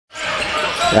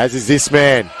As is this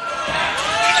man.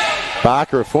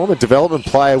 Barker, a former development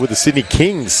player with the Sydney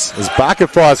Kings, as Barker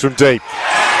fires from deep.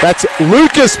 That's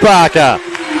Lucas Barker.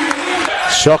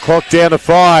 Shot clock down to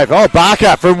 5. Oh,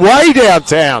 Barker from way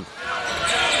downtown.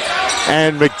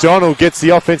 And McDonald gets the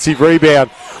offensive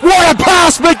rebound. What a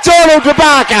pass, McDonald to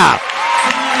Barker!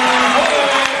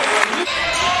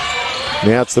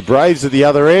 Now it's the Braves at the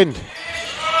other end.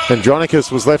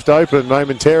 Andronicus was left open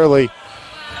momentarily.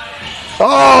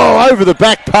 Oh, over the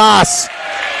back pass.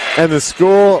 And the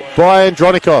score by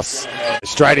Andronicos.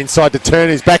 Straight inside to turn,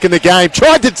 he's back in the game.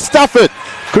 Tried to stuff it.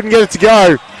 Couldn't get it to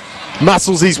go.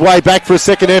 Muscles his way back for a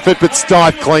second effort, but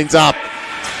Stipe cleans up.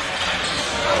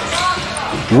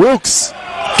 Wilkes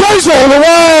goes all the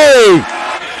way.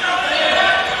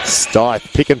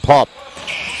 Stipe, pick and pop.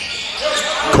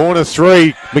 Corner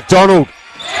 3, McDonald.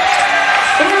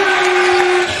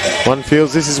 One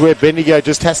feels this is where Bendigo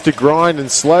just has to grind and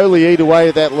slowly eat away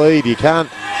at that lead. You can't.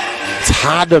 It's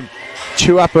hard to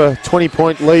chew up a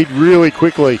 20-point lead really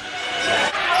quickly.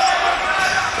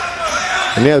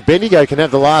 And now Bendigo can have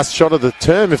the last shot of the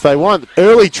term if they want.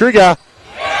 Early trigger.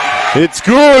 It's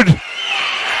good.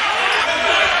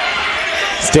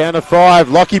 It's down to 5.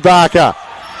 Lockie Barker.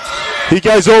 He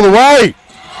goes all the way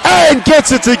and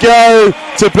gets it to go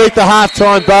to beat the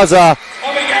halftime buzzer.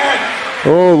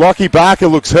 Oh, Lockie Barker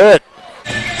looks hurt.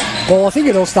 Well, I think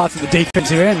it all starts at the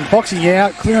defensive end. Boxing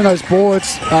out, clearing those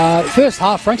boards. First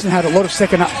half, Frankston had a lot of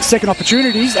second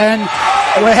opportunities, and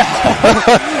wow.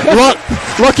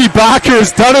 Lockie Barker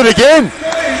has done it again.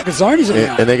 The zone is it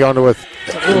now? And they're going to it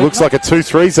looks like a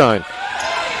 2-3 zone.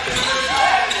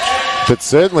 But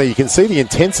certainly you can see the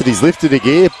intensity's lifted a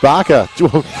gear. Barker.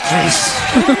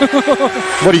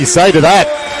 What do you say to that?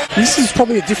 This is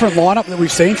probably a different lineup that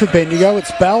we've seen for Bendigo.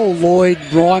 It's Bell, Lloyd,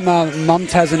 Reimer,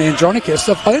 Mumtaz and Andronicus.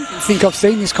 I don't think I've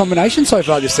seen this combination so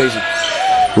far this season.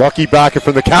 Lockie Barker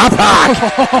from the car park.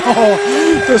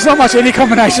 There's not much any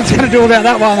combination's going to do about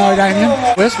that one though, Damien.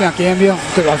 West Mount Gambier,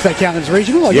 if they count as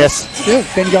regional, I guess. Yeah,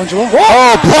 Bendigo and Geelong.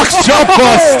 Oh, blocked shot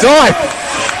by Stipe.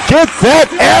 Get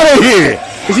that out of here.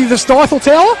 Is he the Stifle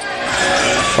Tower?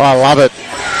 I love it.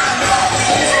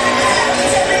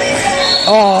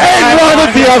 Oh, and right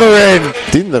at the other end.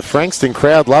 Didn't the Frankston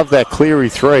crowd love that Cleary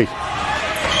 3?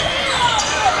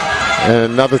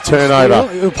 And another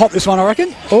turnover. He'll pop this one, I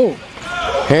reckon. Oh.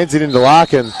 Hands it into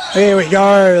Larkin. There we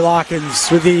go, Larkins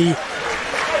with the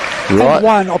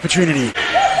one opportunity.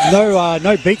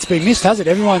 No beats being missed, has it?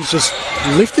 Everyone's just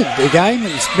lifted the game.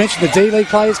 He's mentioned the D-League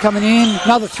players coming in.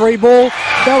 Another 3-ball.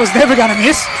 That was never going to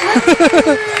miss.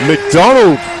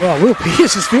 McDonald. Oh, Will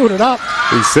Pearce has filled it up.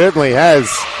 He certainly has.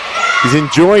 He's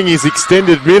enjoying his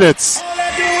extended minutes.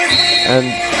 And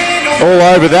all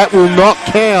over, that will not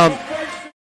count.